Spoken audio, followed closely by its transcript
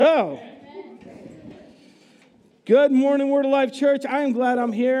Oh, good morning, Word of Life Church. I am glad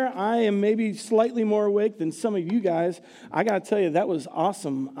I'm here. I am maybe slightly more awake than some of you guys. I got to tell you, that was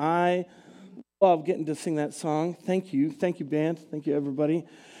awesome. I love getting to sing that song. Thank you. Thank you, band. Thank you, everybody.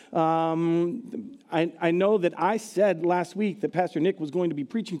 I know that I said last week that Pastor Nick was going to be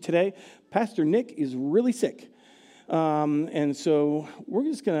preaching today. Pastor Nick is really sick. And so we're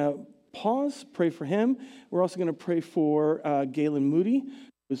just going to pause, pray for him. We're also going to pray for Galen Moody,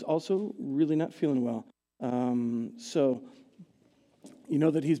 who's also really not feeling well. So you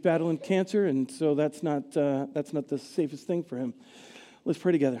know that he's battling cancer, and so that's not the safest thing for him. Let's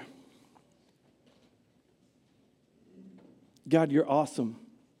pray together. God, you're awesome.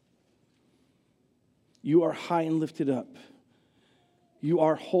 You are high and lifted up. You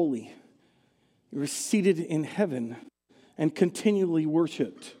are holy. You are seated in heaven and continually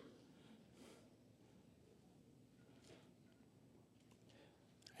worshiped.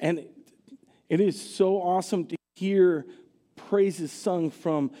 And it is so awesome to hear praises sung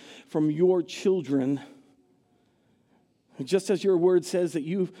from your children. Just as your word says that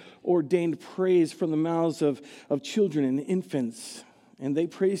you've ordained praise from the mouths of children and infants, and they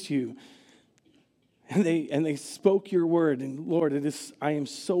praised you, and they spoke your word. And Lord, I am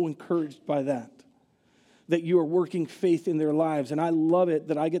so encouraged by that you are working faith in their lives. And I love it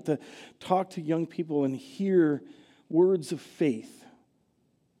that I get to talk to young people and hear words of faith.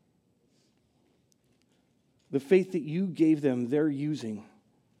 The faith that you gave them, they're using.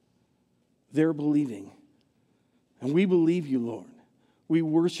 They're believing. And we believe you, Lord. We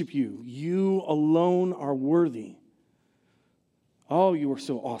worship you. You alone are worthy. Oh, you are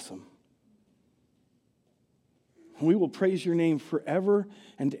so awesome. We will praise your name forever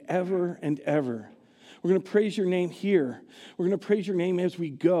and ever and ever. We're going to praise your name here. We're going to praise your name as we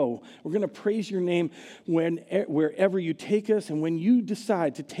go. We're going to praise your name wherever you take us. And when you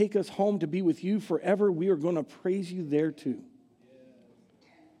decide to take us home to be with you forever, we are going to praise you there too.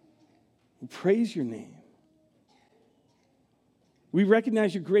 We praise your name. We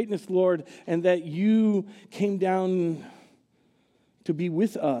recognize your greatness, Lord, and that you came down to be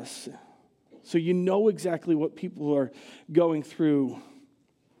with us. So you know exactly what people are going through.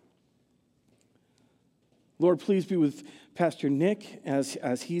 Lord, please be with Pastor Nick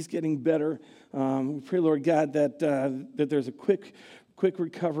as he's getting better. We pray, Lord God, that there's a quick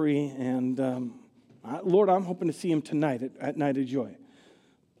recovery. And Lord, I'm hoping to see him tonight at Night of Joy.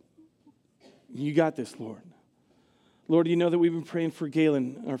 You got this, Lord. Lord, you know that we've been praying for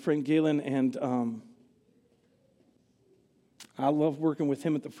Galen, our friend Galen, and I love working with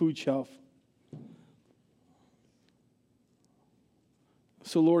him at the food shelf.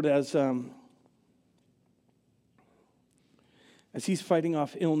 So, Lord, as he's fighting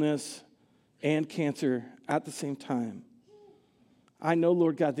off illness and cancer at the same time, I know,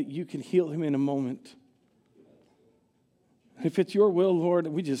 Lord God, that you can heal him in a moment. If it's your will, Lord,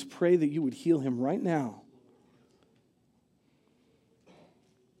 we just pray that you would heal him right now.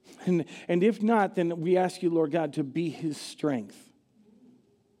 And if not, then we ask you, Lord God, to be his strength.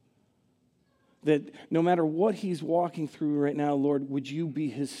 That no matter what he's walking through right now, Lord, would you be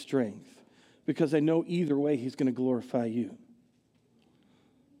his strength? Because I know either way he's going to glorify you.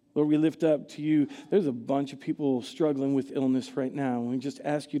 Lord, we lift up to you. There's a bunch of people struggling with illness right now, and we just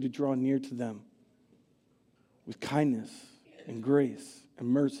ask you to draw near to them with kindness and grace and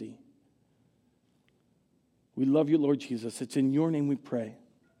mercy. We love you, Lord Jesus. It's in your name we pray.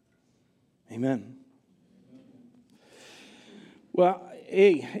 Amen. Well,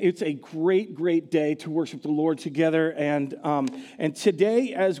 hey, it's a great day to worship the Lord together. And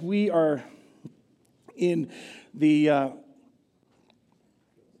today, as we are in the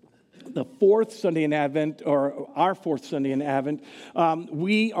fourth Sunday in Advent, or our fourth Sunday in Advent,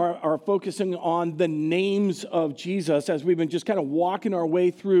 we are focusing on the names of Jesus as we've been just kind of walking our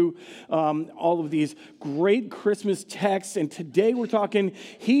way through all of these great Christmas texts. And today we're talking,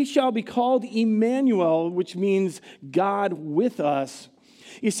 he shall be called Immanuel, which means God with us.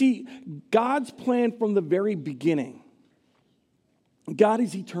 You see, God's plan from the very beginning, God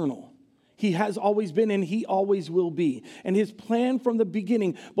is eternal. He has always been and he always will be. And his plan from the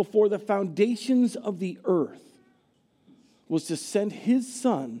beginning, before the foundations of the earth, was to send his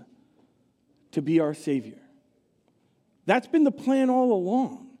son to be our Savior. That's been the plan all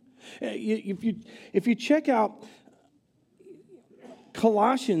along. If you check out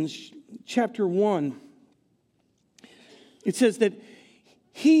Colossians chapter 1, it says that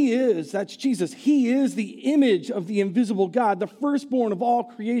He is, that's Jesus, he is the image of the invisible God, the firstborn of all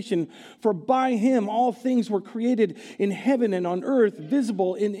creation. For by him all things were created in heaven and on earth,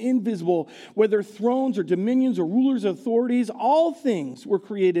 visible and invisible, whether thrones or dominions or rulers or authorities, all things were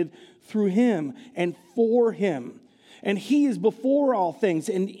created through him and for him. And he is before all things,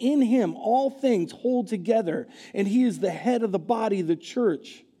 and in him all things hold together. And he is the head of the body, the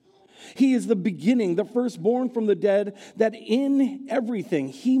church. He is the beginning, the firstborn from the dead, that in everything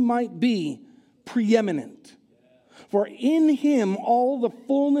he might be preeminent. For in him all the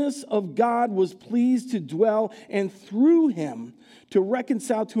fullness of God was pleased to dwell, and through him to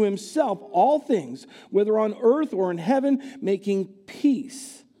reconcile to himself all things, whether on earth or in heaven, making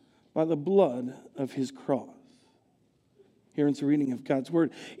peace by the blood of his cross. Here ends the reading of God's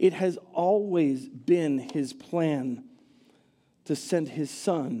word. It has always been his plan to send his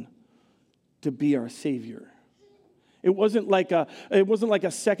son to be our Savior. It wasn't like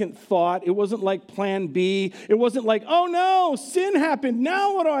a second thought. It wasn't like plan B. It wasn't like, oh no, sin happened.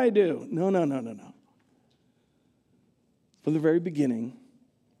 Now what do I do? No. From the very beginning,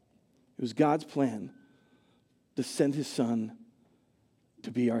 it was God's plan to send his son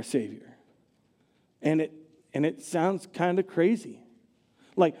to be our Savior. And it sounds kind of crazy.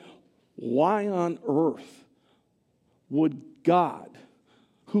 Like, why on earth would God,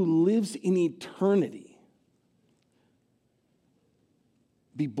 who lives in eternity,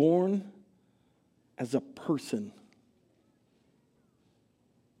 be born as a person?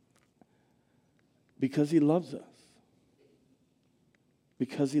 Because he loves us.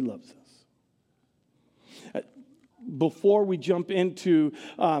 Because he loves us. Before we jump into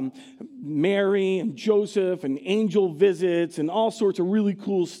Mary and Joseph and angel visits and all sorts of really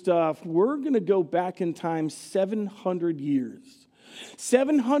cool stuff, we're going to go back in time 700 years.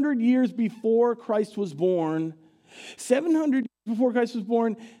 700 years before Christ was born, 700 years before Christ was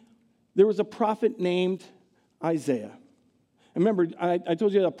born, there was a prophet named Isaiah. And remember, I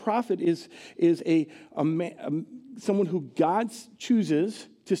told you a prophet is someone who God chooses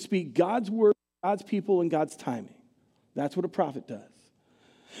to speak God's word, God's people, and God's timing. That's what a prophet does.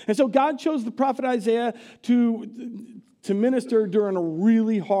 And so God chose the prophet Isaiah to minister during a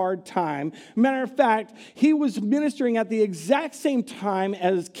really hard time. Matter of fact, he was ministering at the exact same time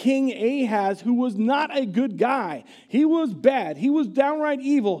as King Ahaz, who was not a good guy. He was bad. He was downright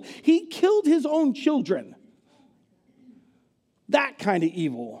evil. He killed his own children. That kind of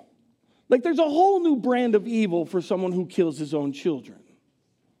evil. Like, there's a whole new brand of evil for someone who kills his own children.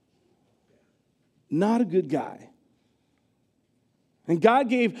 Not a good guy. And God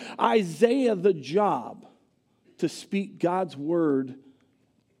gave Isaiah the job to speak God's word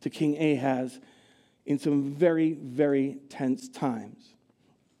to King Ahaz in some very, very tense times.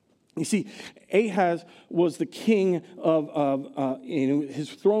 You see, Ahaz was the king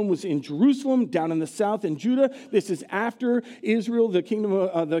his throne was in Jerusalem, down in the south in Judah. This is after Israel, the kingdom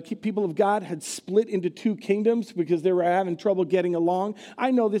of the people of God, had split into two kingdoms because they were having trouble getting along.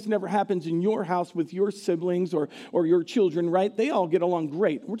 I know this never happens in your house with your siblings or your children, right? They all get along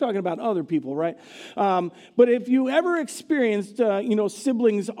great. We're talking about other people, right? But if you ever experienced,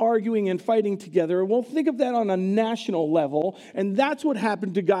 siblings arguing and fighting together, well, think of that on a national level, and that's what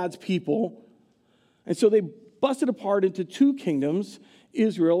happened to God's people. And so they busted apart into two kingdoms,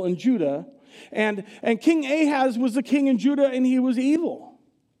 Israel and Judah. And King Ahaz was the king in Judah, and he was evil.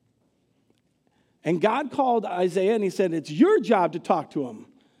 And God called Isaiah, and he said, it's your job to talk to him.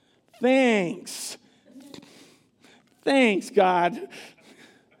 Thanks, God.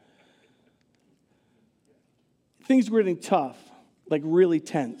 Things were getting tough, like really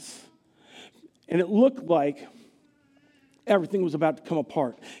tense. And it looked like everything was about to come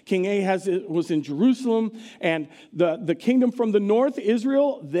apart. King Ahaz was in Jerusalem, and the kingdom from the north,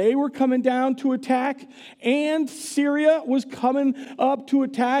 Israel, they were coming down to attack, and Syria was coming up to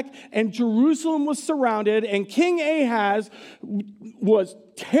attack, and Jerusalem was surrounded, and King Ahaz was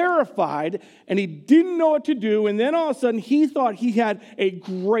terrified, and he didn't know what to do, and then all of a sudden, he thought he had a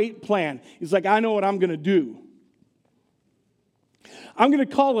great plan. He's like, I know what I'm going to do. I'm going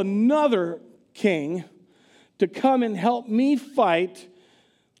to call another king to come and help me fight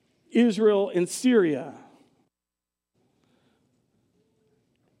Israel and Syria.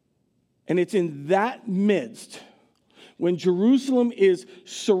 And it's in that midst, when Jerusalem is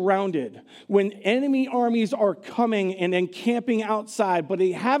surrounded, when enemy armies are coming and encamping outside, but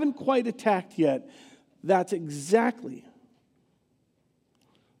they haven't quite attacked yet, that's exactly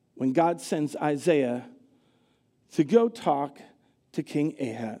when God sends Isaiah to go talk to King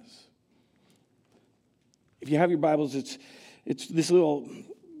Ahaz. If you have your Bibles, it's this little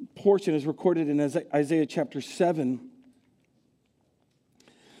portion is recorded in Isaiah chapter 7.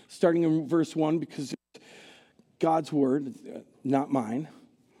 starting in verse 1, because it's God's word, not mine.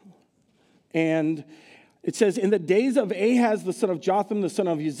 And it says, in the days of Ahaz, the son of Jotham, the son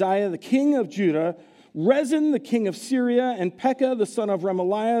of Uzziah, the king of Judah, Rezin, the king of Syria, and Pekah, the son of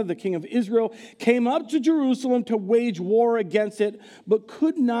Remaliah, the king of Israel, came up to Jerusalem to wage war against it, but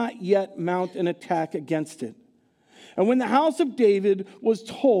could not yet mount an attack against it. And when the house of David was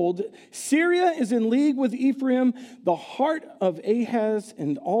told, Syria is in league with Ephraim, the heart of Ahaz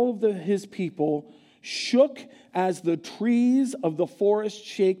and all of his people shook as the trees of the forest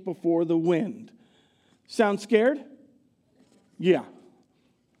shake before the wind. Sound scared? Yeah.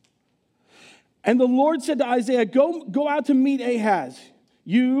 And the Lord said to Isaiah, go out to meet Ahaz,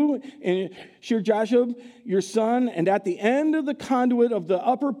 you and Shear-Jashub, your son, and at the end of the conduit of the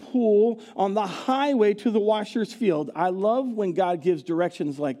upper pool on the highway to the washer's field. I love when God gives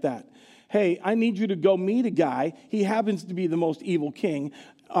directions like that. Hey, I need you to go meet a guy. He happens to be the most evil king.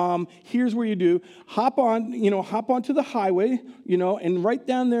 Here's where you do. Hop onto the highway, and right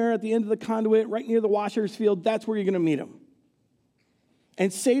down there at the end of the conduit, right near the washer's field, that's where you're going to meet him.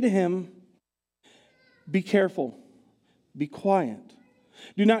 And say to him, be careful, be quiet.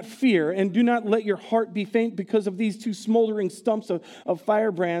 Do not fear, and do not let your heart be faint because of these two smoldering stumps of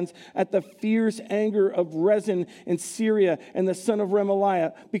firebrands at the fierce anger of Rezin and Syria and the son of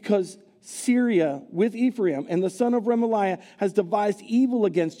Remaliah, because Syria with Ephraim and the son of Remaliah has devised evil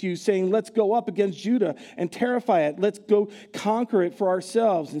against you, saying, let's go up against Judah and terrify it. Let's go conquer it for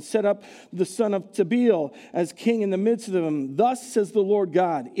ourselves and set up the son of Tabeel as king in the midst of them. Thus says the Lord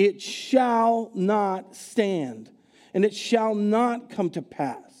God, it shall not stand, and it shall not come to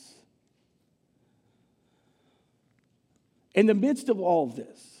pass. In the midst of all of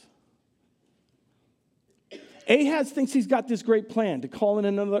this, Ahaz thinks he's got this great plan to call in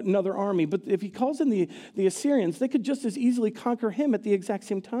another army, but if he calls in the Assyrians, they could just as easily conquer him at the exact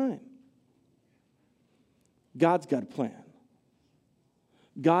same time. God's got a plan.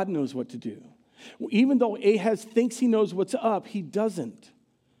 God knows what to do. Even though Ahaz thinks he knows what's up, he doesn't.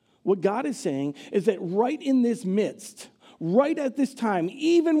 What God is saying is that right in this midst, right at this time,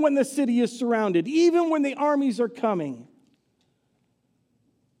 even when the city is surrounded, even when the armies are coming,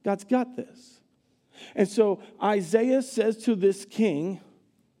 God's got this. And so Isaiah says to this king,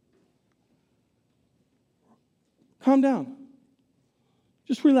 calm down.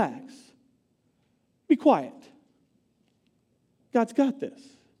 Just relax. Be quiet. God's got this.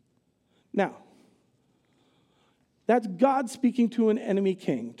 Now, that's God speaking to an enemy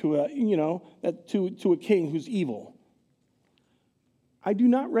king, to a king who's evil. I do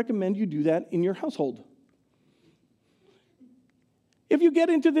not recommend you do that in your household. If you get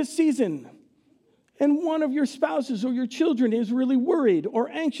into this season and one of your spouses or your children is really worried or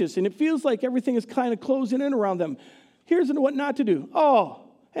anxious and it feels like everything is kind of closing in around them, here's what not to do. Oh,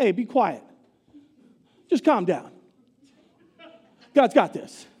 hey, be quiet. Just calm down. God's got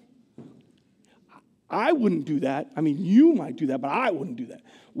this. I wouldn't do that. I mean, you might do that, but I wouldn't do that.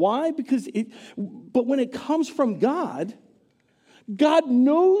 Why? But when it comes from God, God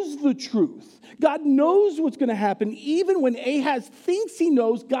knows the truth. God knows what's going to happen. Even when Ahaz thinks he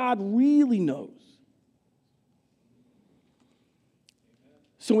knows, God really knows.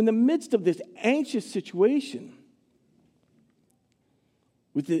 So in the midst of this anxious situation,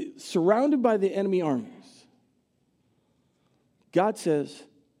 surrounded by the enemy armies, God says,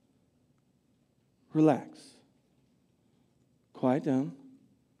 relax. Quiet down.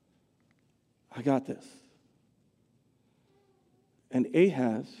 I got this. And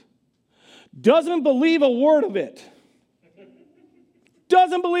Ahaz doesn't believe a word of it.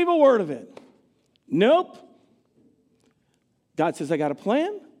 Doesn't believe a word of it. Nope. God says, I got a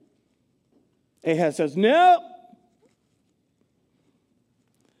plan. Ahaz says, nope.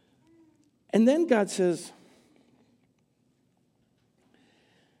 And then God says,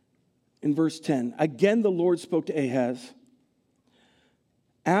 in verse 10, again the Lord spoke to Ahaz,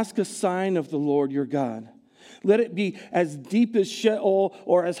 ask a sign of the Lord your God. Let it be as deep as Sheol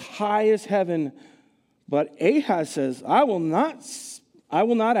or as high as heaven. But Ahaz says, I will not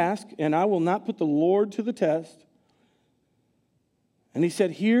ask, and I will not put the Lord to the test. And he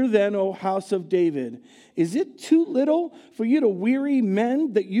said, hear then, O house of David, is it too little for you to weary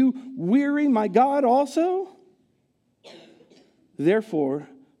men that you weary my God also? Therefore,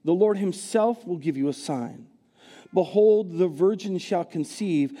 the Lord himself will give you a sign. Behold, the virgin shall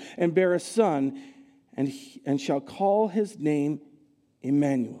conceive and bear a son, and shall call his name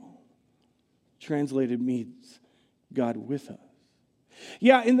Immanuel. Translated means God with us.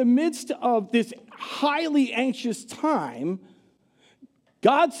 Yeah, in the midst of this highly anxious time,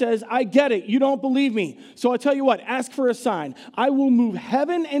 God says, I get it. You don't believe me. So I tell you what, ask for a sign. I will move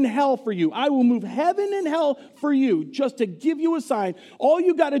heaven and hell for you. I will move heaven and hell for you just to give you a sign. All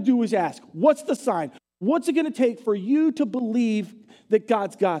you got to do is ask, what's the sign? What's it going to take for you to believe that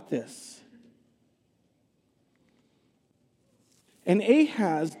God's got this? And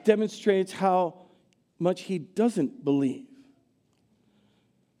Ahaz demonstrates how much he doesn't believe.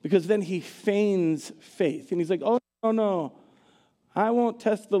 Because then he feigns faith. And he's like, oh, no. I won't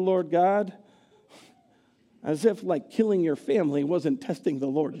test the Lord God. As if like killing your family wasn't testing the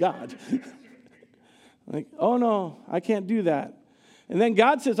Lord God. Like, oh no, I can't do that. And then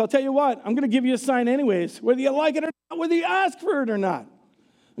God says, I'll tell you what, I'm going to give you a sign anyways, whether you like it or not, whether you ask for it or not.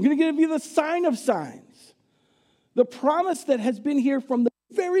 I'm going to give you the sign of signs. The promise that has been here from the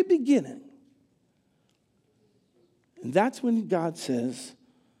very beginning. And that's when God says,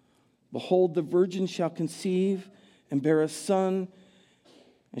 behold, the virgin shall conceive and bear a son,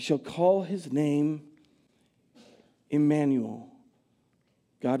 and shall call his name Immanuel,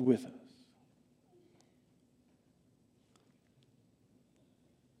 God with us.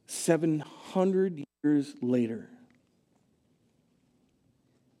 700 years later,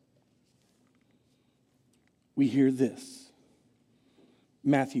 we hear this.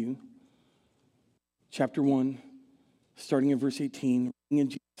 Matthew chapter 1, starting in verse 18, in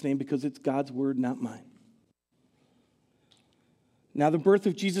Jesus' name, because it's God's word, not mine. Now the birth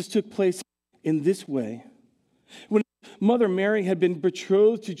of Jesus took place in this way. When Mother Mary had been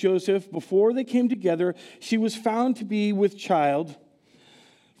betrothed to Joseph, before they came together, she was found to be with child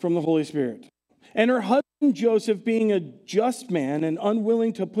from the Holy Spirit. And her husband Joseph, being a just man and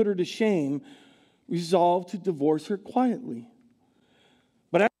unwilling to put her to shame, resolved to divorce her quietly.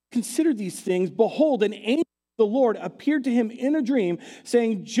 But as he considered these things, behold, an angel the Lord appeared to him in a dream,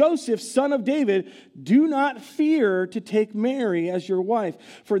 saying, Joseph, son of David, do not fear to take Mary as your wife,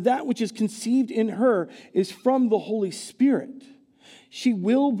 for that which is conceived in her is from the Holy Spirit. She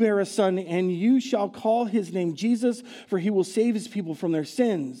will bear a son, and you shall call his name Jesus, for he will save his people from their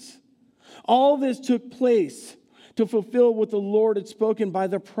sins. All this took place to fulfill what the Lord had spoken by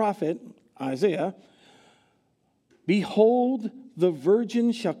the prophet Isaiah. Behold, the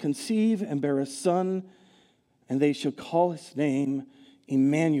virgin shall conceive and bear a son, and they shall call his name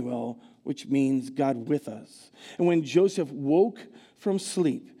Immanuel, which means God with us. And when Joseph woke from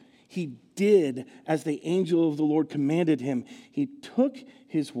sleep, he did as the angel of the Lord commanded him. He took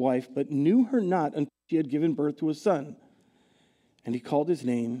his wife, but knew her not until she had given birth to a son. And he called his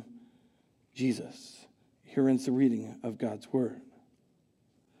name Jesus. Here ends the reading of God's word.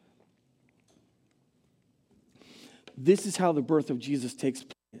 This is how the birth of Jesus takes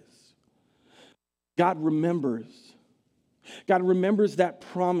place. God remembers that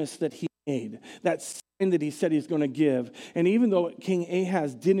promise that he made, that sign that he said he's going to give. And even though King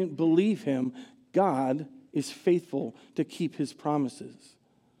Ahaz didn't believe him, God is faithful to keep his promises.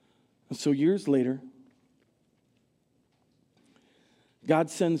 And so years later, God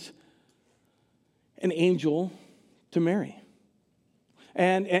sends an angel to Mary.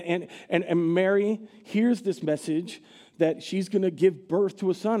 And Mary hears this message that she's going to give birth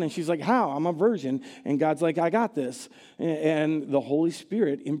to a son. And she's like, how? I'm a virgin. And God's like, I got this. And the Holy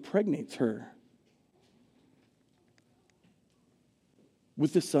Spirit impregnates her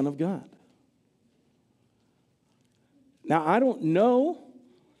with the Son of God. Now, I don't know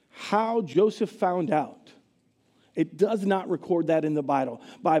how Joseph found out. It does not record that in the Bible.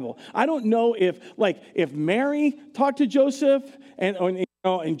 I don't know if Mary talked to Joseph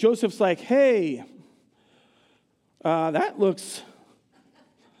and Joseph's like, hey, that looks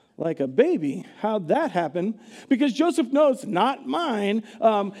like a baby. How'd that happen? Because Joseph knows, not mine.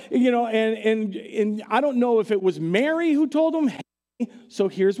 And I don't know if it was Mary who told him, hey, so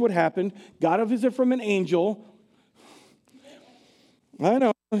here's what happened. Got a visit from an angel. I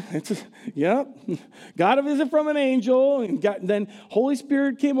know. Got a visit from an angel, and then Holy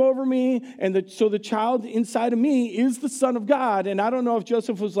Spirit came over me, and so the child inside of me is the Son of God. And I don't know if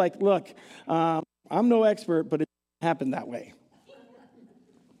Joseph was like, look, I'm no expert, but it happened that way.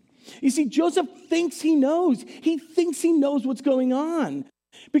 You see, Joseph thinks he knows. He thinks he knows what's going on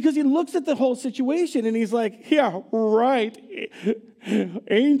because he looks at the whole situation and he's like, yeah, right.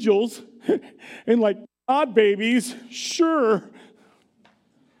 Angels and like God babies, sure.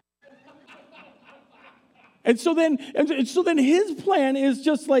 And so then his plan is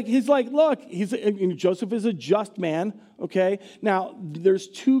just like, he's like, look, Joseph is a just man, okay? Now, there's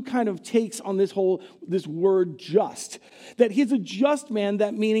two kind of takes on this word just. That he's a just man,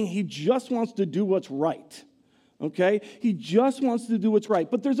 that meaning he just wants to do what's right, Okay? He just wants to do what's right.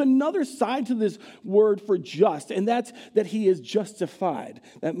 But there's another side to this word for just, and that's that he is justified.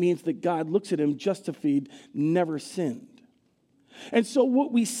 That means that God looks at him justified, never sinned. And so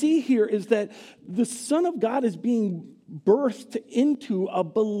what we see here is that the Son of God is being birthed into a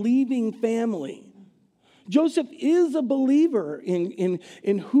believing family. Joseph is a believer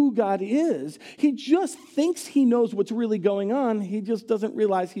in who God is. He just thinks he knows what's really going on. He just doesn't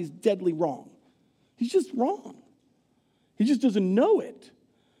realize he's deadly wrong. He's just wrong. He just doesn't know it.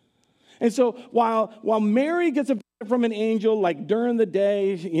 And so while Mary gets a vision from an angel, like during the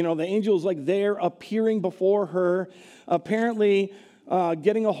day, the angel's like there appearing before her, apparently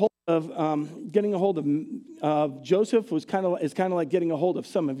getting a hold of Joseph is kind of like getting a hold of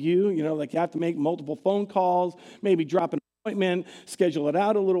some of you. Like you have to make multiple phone calls, maybe drop an appointment, schedule it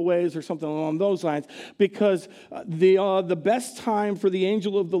out a little ways or something along those lines, because the best time for the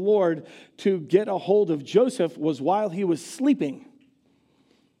angel of the Lord to get a hold of Joseph was while he was sleeping.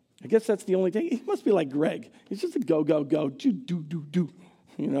 I guess that's the only thing. He must be like Greg. He's just a go, do.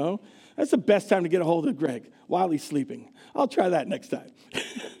 That's the best time to get a hold of Greg, while he's sleeping. I'll try that next time.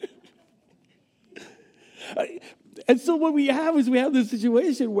 And so what we have is this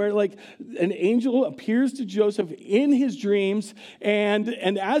situation where like an angel appears to Joseph in his dreams, and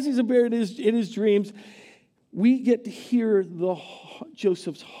as he's appeared in his dreams, we get to hear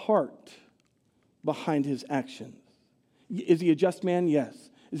Joseph's heart behind his actions. Is he a just man? Yes.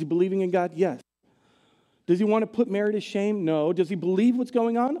 Is he believing in God? Yes. Does he want to put Mary to shame? No. Does he believe what's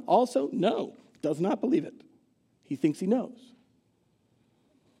going on? Also, no. Does not believe it. He thinks he knows.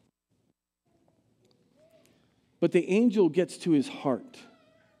 But the angel gets to his heart.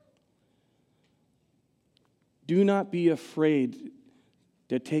 Do not be afraid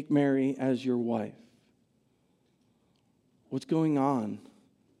to take Mary as your wife. What's going on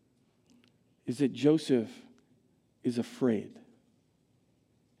is that Joseph is afraid.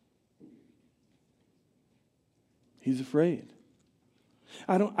 He's afraid.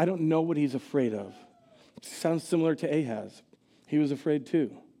 I don't know what he's afraid of. It sounds similar to Ahaz. He was afraid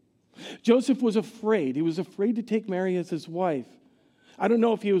too. Joseph was afraid. He was afraid to take Mary as his wife. I don't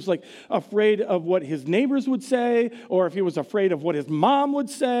know if he was like afraid of what his neighbors would say, or if he was afraid of what his mom would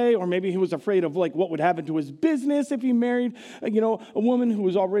say, or maybe he was afraid of like what would happen to his business if he married, a woman who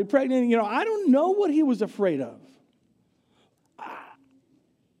was already pregnant. I don't know what he was afraid of.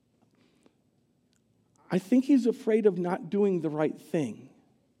 I think he's afraid of not doing the right thing.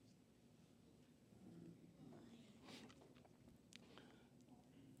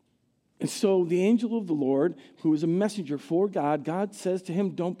 And so the angel of the Lord, who is a messenger for God says to him,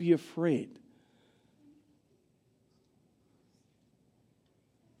 don't be afraid.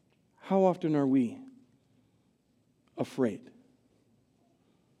 How often are we afraid?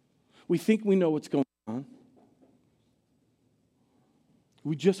 We think we know what's going on.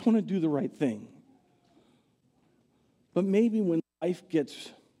 We just want to do the right thing. But maybe when life gets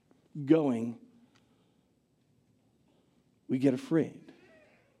going, we get afraid.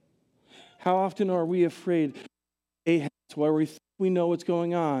 How often are we afraid? That's why we think we know what's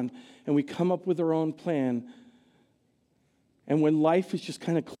going on, and we come up with our own plan. And when life is just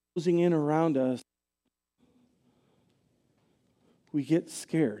kind of closing in around us, we get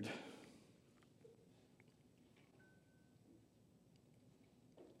scared.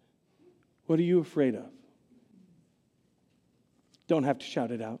 What are you afraid of? Don't have to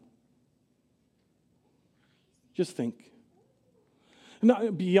shout it out. Just think.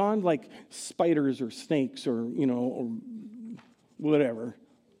 Not beyond like spiders or snakes or whatever,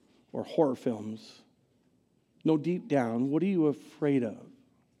 or horror films. No, deep down, what are you afraid of?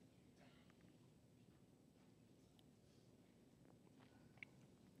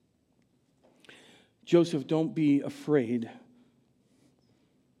 Joseph, don't be afraid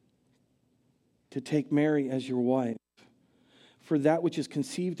to take Mary as your wife, for that which is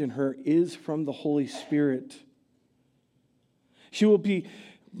conceived in her is from the Holy Spirit. She will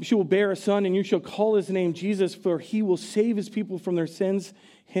bear a son, and you shall call his name Jesus, for he will save his people from their sins.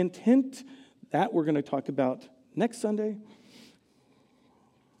 Hint, hint. That we're going to talk about next Sunday.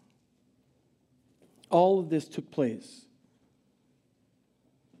 All of this took place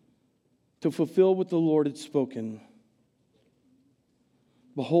to fulfill what the Lord had spoken.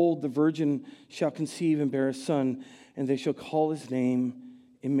 Behold, the virgin shall conceive and bear a son, and they shall call his name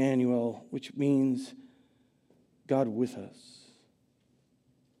Immanuel, which means God with us.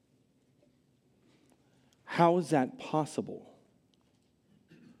 How is that possible?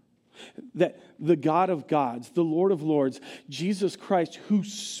 that the God of gods, the Lord of lords, Jesus Christ, who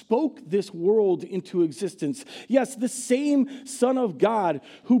spoke this world into existence. Yes, the same Son of God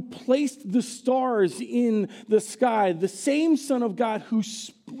who placed the stars in the sky, the same Son of God who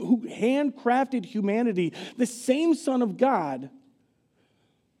handcrafted humanity, the same Son of God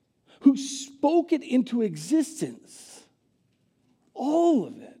who spoke it into existence. All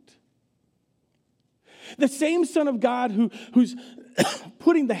of it. The same Son of God who's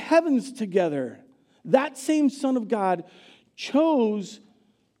putting the heavens together, that same Son of God chose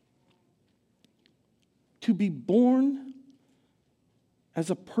to be born as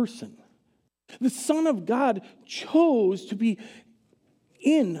a person. The Son of God chose to be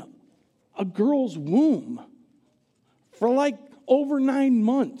in a girl's womb for like over 9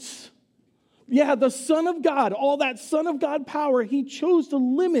 months. Yeah, the Son of God, all that Son of God power, he chose to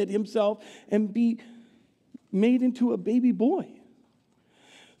limit himself and be made into a baby boy.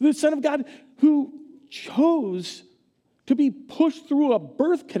 The Son of God who chose to be pushed through a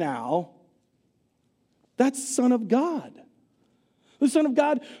birth canal, that's Son of God. The Son of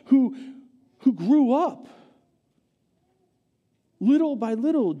God who grew up little by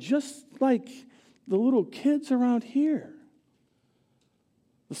little, just like the little kids around here.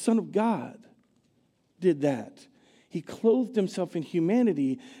 The Son of God did that. He clothed himself in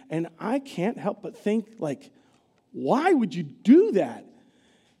humanity, and I can't help but think, like, why would you do that?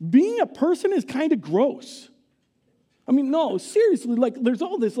 Being a person is kind of gross. I mean, no, seriously, like, there's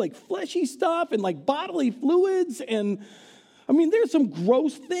all this, like, fleshy stuff and, like, bodily fluids, and, I mean, there's some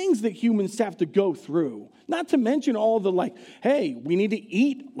gross things that humans have to go through. Not to mention all the, like, hey, we need to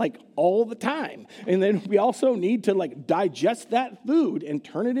eat, like, all the time. And then we also need to, like, digest that food and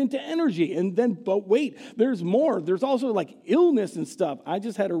turn it into energy. And then, but wait, there's more. There's also, like, illness and stuff. I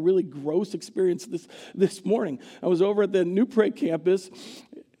just had a really gross experience this morning. I was over at the New Prague campus,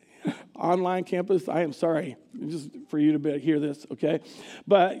 online campus. I am sorry, just for you to hear this, okay?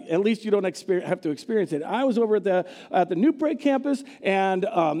 But at least you don't have to experience it. I was over at the New Prague campus, and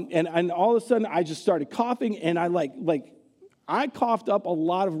all of a sudden I just started coughing, and I coughed up a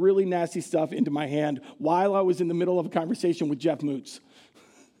lot of really nasty stuff into my hand while I was in the middle of a conversation with Jeff Moots.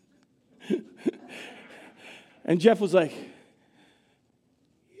 And Jeff was like,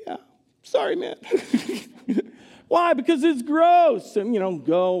 "Yeah, sorry, man." Why? Because it's gross. And,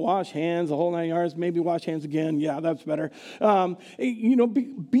 go wash hands, the whole 9 yards, maybe wash hands again. Yeah, that's better.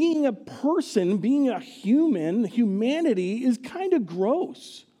 Being a person, being a human, humanity is kind of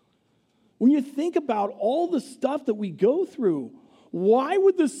gross. When you think about all the stuff that we go through, why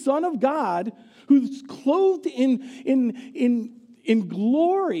would the Son of God, who's clothed in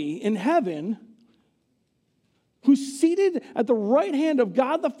glory in heaven, who's seated at the right hand of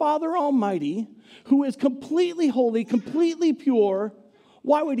God the Father Almighty, who is completely holy, completely pure,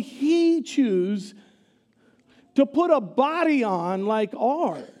 why would he choose to put a body on like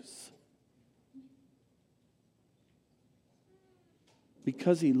ours?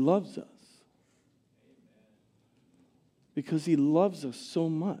 Because he loves us. Because he loves us so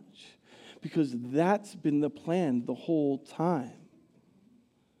much. Because that's been the plan the whole time.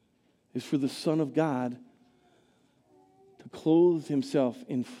 Is for the Son of God to clothe himself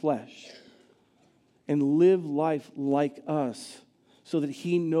in flesh and live life like us so that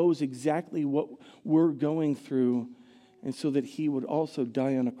he knows exactly what we're going through and so that he would also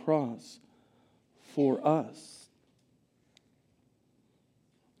die on a cross for us.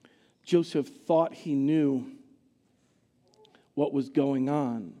 Joseph thought he knew what was going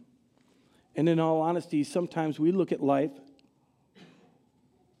on. And in all honesty, sometimes we look at life,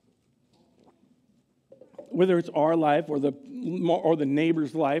 whether it's our life or the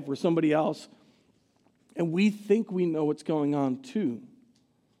neighbor's life or somebody else, and we think we know what's going on too.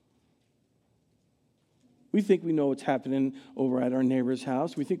 We think we know what's happening over at our neighbor's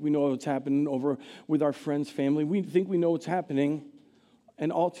house. We think we know what's happening over with our friend's family. We think we know what's happening,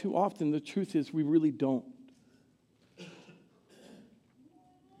 and all too often the truth is we really don't.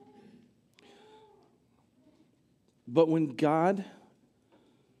 But when God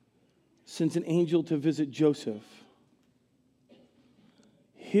sends an angel to visit Joseph,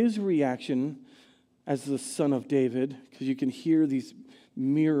 his reaction as the son of David, because you can hear these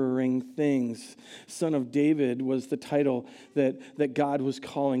mirroring things. Son of David was the title that God was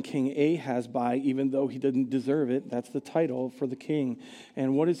calling King Ahaz by, even though he didn't deserve it. That's the title for the king.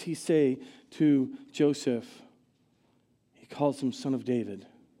 And what does he say to Joseph? He calls him Son of David.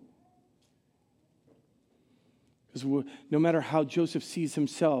 Because no matter how Joseph sees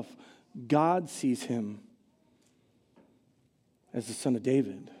himself, God sees him as the son of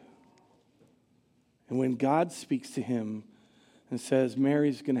David. And when God speaks to him, and says,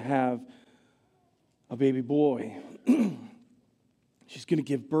 Mary's going to have a baby boy. She's going to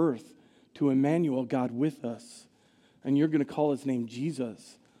give birth to Immanuel, God with us. And you're going to call his name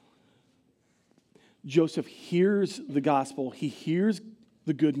Jesus. Joseph hears the gospel. He hears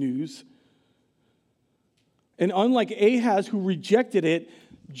the good news. And unlike Ahaz, who rejected it,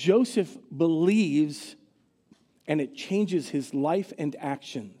 Joseph believes, and it changes his life and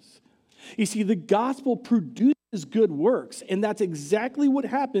actions. You see, the gospel produces good works, and that's exactly what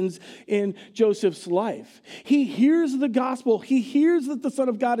happens in Joseph's life. He hears the gospel. He hears that the Son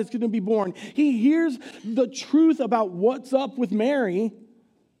of God is going to be born. He hears the truth about what's up with Mary,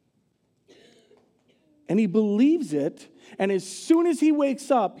 and he believes it, and as soon as he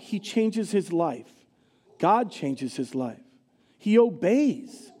wakes up, he changes his life. God changes his life. He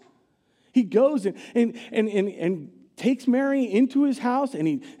obeys. He goes and takes Mary into his house,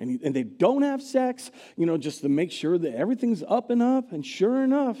 and they don't have sex, just to make sure that everything's up. And sure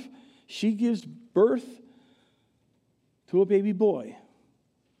enough, she gives birth to a baby boy,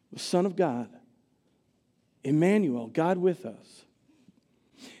 the Son of God, Immanuel, God with us.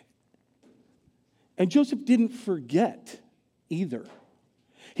 And Joseph didn't forget either.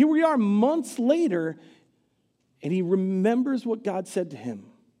 Here we are months later, and he remembers what God said to him.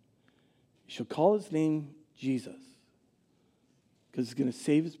 You shall call his name Jesus, because he's going to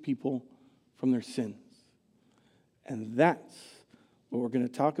save his people from their sins. And that's what we're going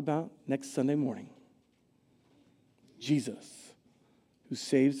to talk about next Sunday morning. Jesus, who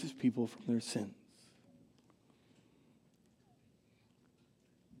saves his people from their sins.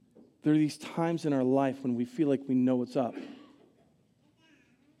 There are these times in our life when we feel like we know what's up.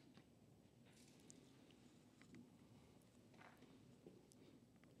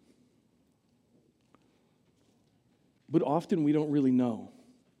 But often we don't really know.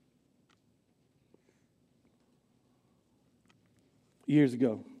 Years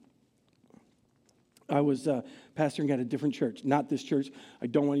ago, I was pastoring at a different church, not this church. I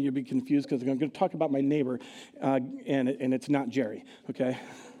don't want you to be confused because I'm going to talk about my neighbor, and it's not Jerry, okay?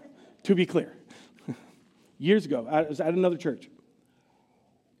 To be clear. Years ago, I was at another church.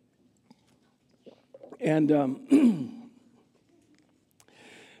 And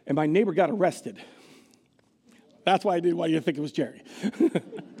my neighbor got arrested. That's why I didn't want you to think it was Jerry.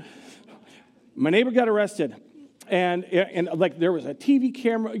 My neighbor got arrested, and like there was a TV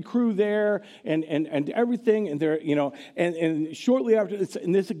camera crew there, and everything, and there, and shortly after,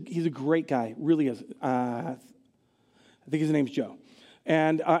 he's a great guy, really is. I think his name's Joe,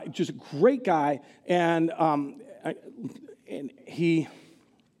 and just a great guy, and he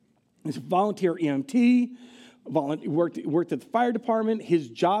is a volunteer EMT, worked at the fire department. His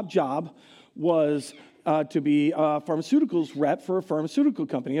job was to be a pharmaceuticals rep for a pharmaceutical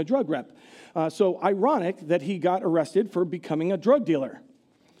company, a drug rep. So ironic that he got arrested for becoming a drug dealer.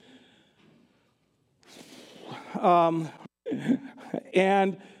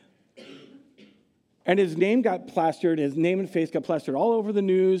 And his name got plastered, his name and face got plastered all over the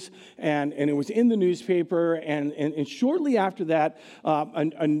news, and it was in the newspaper. And shortly after that,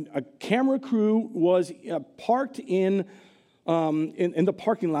 a camera crew was parked in the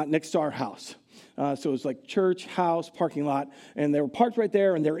parking lot next to our house. So it was like church, house, parking lot, and they were parked right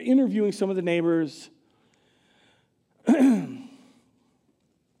there, and they were interviewing some of the neighbors. And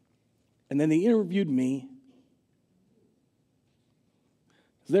then they interviewed me.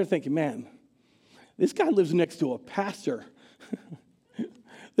 So they're thinking, man, this guy lives next to a pastor.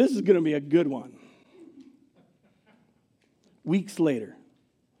 This is going to be a good one. Weeks later,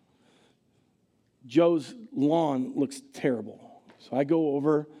 Joe's lawn looks terrible. So I go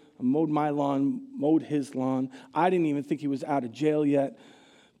over, I mowed my lawn, mowed his lawn. I didn't even think he was out of jail yet.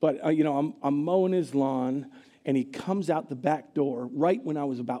 But, I'm mowing his lawn, and he comes out the back door right when I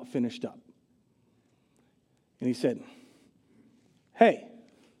was about finished up. And he said, hey,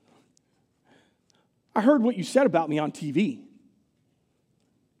 I heard what you said about me on TV.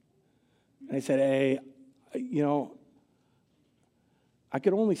 And I said, hey, I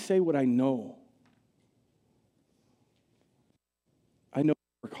could only say what I know. I know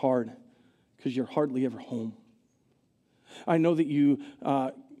you work hard because you're hardly ever home. I know that you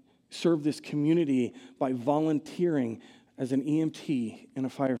serve this community by volunteering as an EMT and a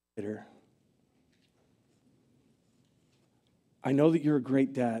firefighter. I know that you're a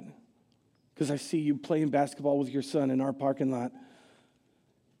great dad because I see you playing basketball with your son in our parking lot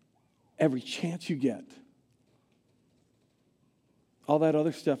every chance you get. All that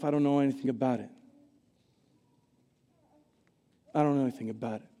other stuff, I don't know anything about it. I don't know anything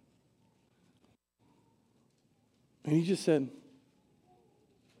about it. And he just said,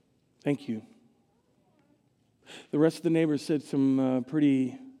 thank you. The rest of the neighbors said some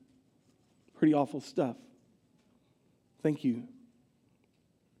pretty awful stuff. Thank you.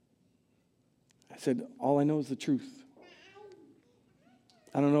 I said, all I know is the truth.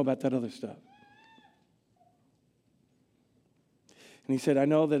 I don't know about that other stuff. And he said, I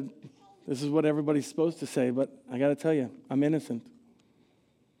know that this is what everybody's supposed to say, but I got to tell you, I'm innocent.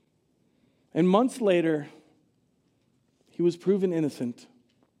 And months later, he was proven innocent.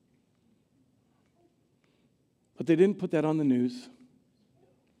 But they didn't put that on the news.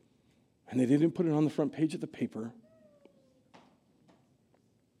 And they didn't put it on the front page of the paper.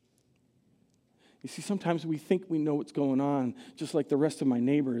 You see, sometimes we think we know what's going on, just like the rest of my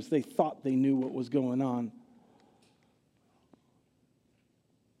neighbors. They thought they knew what was going on.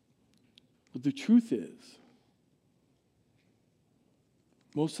 But the truth is,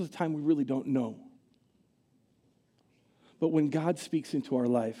 most of the time we really don't know. But when God speaks into our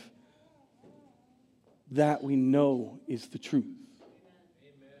life, that we know is the truth.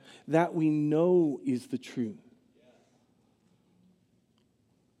 Amen. That we know is the truth.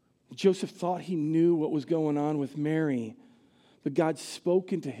 Joseph thought he knew what was going on with Mary, but God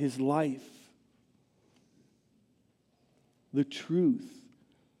spoke into his life the truth,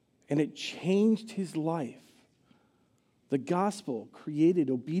 and it changed his life. The gospel created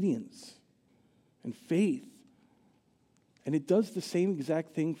obedience and faith, and it does the same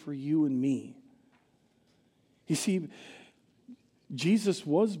exact thing for you and me. You see, Jesus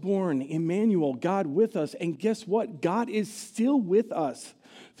was born, Immanuel, God with us, and guess what? God is still with us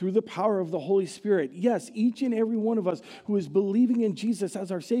through the power of the Holy Spirit. Yes, each and every one of us who is believing in Jesus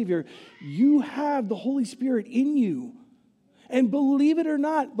as our Savior, you have the Holy Spirit in you. And believe it or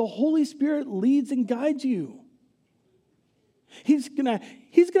not, the Holy Spirit leads and guides you. He's gonna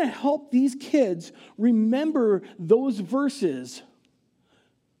help these kids remember those verses.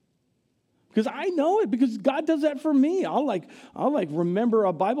 Because I know it, because God does that for me. I'll remember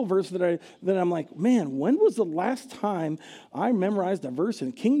a Bible verse that I'm like, man, when was the last time I memorized a verse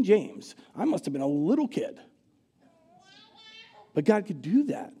in King James? I must have been a little kid. But God could do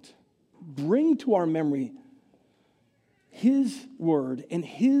that. Bring to our memory His word and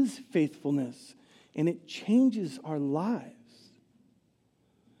His faithfulness, and it changes our lives.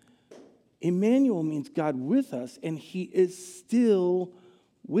 Immanuel means God with us, and He is still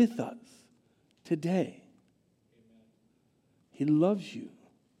with us today. Amen. He loves you.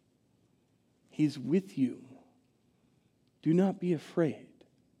 He's with you. Do not be afraid.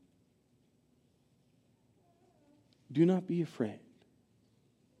 Do not be afraid.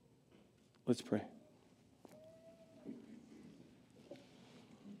 Let's pray.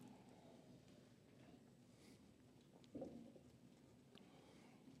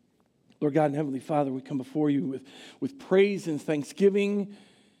 Lord God and Heavenly Father, we come before you with praise and thanksgiving.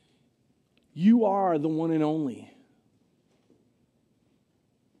 You are the one and only.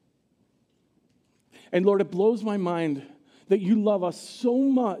 And Lord, it blows my mind that you love us so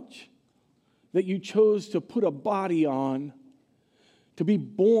much that you chose to put a body on, to be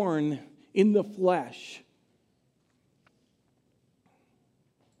born in the flesh,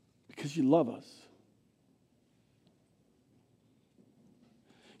 because you love us.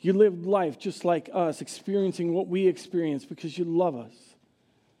 You lived life just like us, experiencing what we experience because you love us.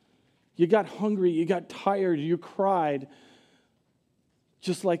 You got hungry, you got tired, you cried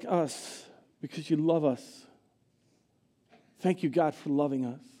just like us because you love us. Thank you, God, for loving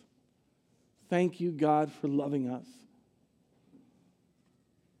us. Thank you, God, for loving us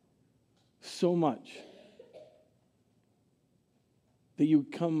so much that you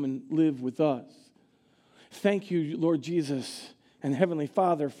come and live with us. Thank you, Lord Jesus and Heavenly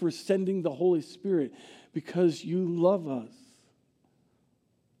Father, for sending the Holy Spirit because you love us.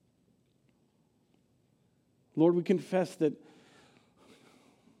 Lord, we confess that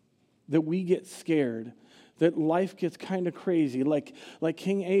we get scared, that life gets kind of crazy, like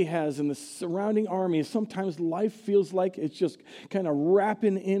King Ahaz and the surrounding army. Sometimes life feels like it's just kind of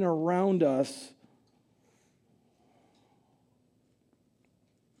wrapping in around us.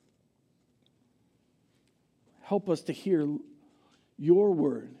 Help us to hear your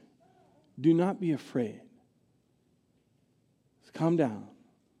word. Do not be afraid. Calm down.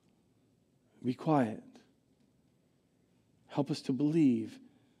 Be quiet. Help us to believe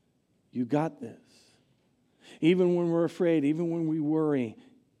you got this. Even when we're afraid, even when we worry,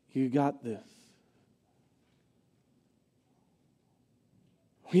 you got this.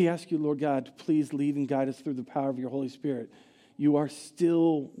 We ask you, Lord God, to please lead and guide us through the power of your Holy Spirit. You are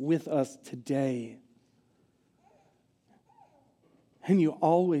still with us today. And you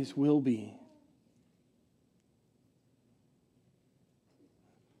always will be.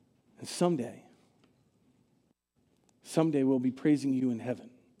 And someday, someday we'll be praising you in heaven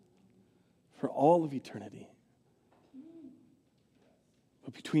for all of eternity.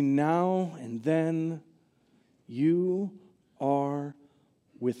 But between now and then, you are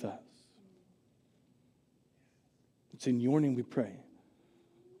with us. It's in your name we pray.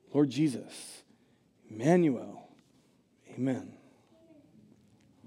 Lord Jesus, Immanuel, amen.